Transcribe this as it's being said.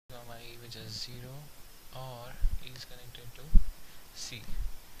comma E, which is 0, or E is connected to C.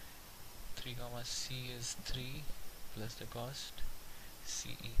 3 comma C is 3 plus the cost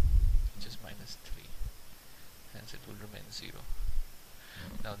CE, which is minus 3, hence it will remain 0.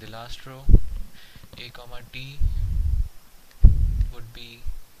 Now the last row, A comma D would be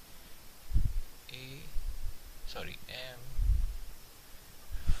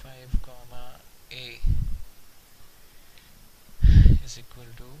M5 comma A is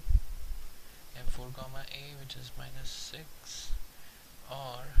equal to M4 comma A, which is minus 6,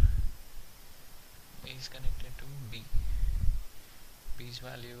 or A is connected to B. B's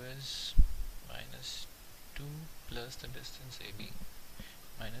value is minus 2 plus the distance AB,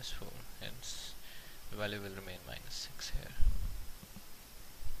 minus 4, hence the value will remain minus 6 here.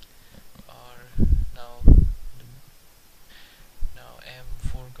 Or now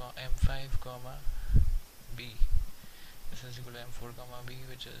M5 comma B, this is equal to M4 comma B,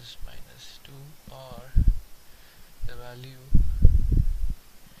 which is minus 2, or the value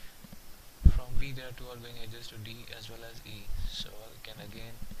from B, there are two outgoing edges to D as well as E, so I can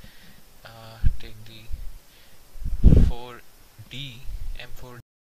again take the M4D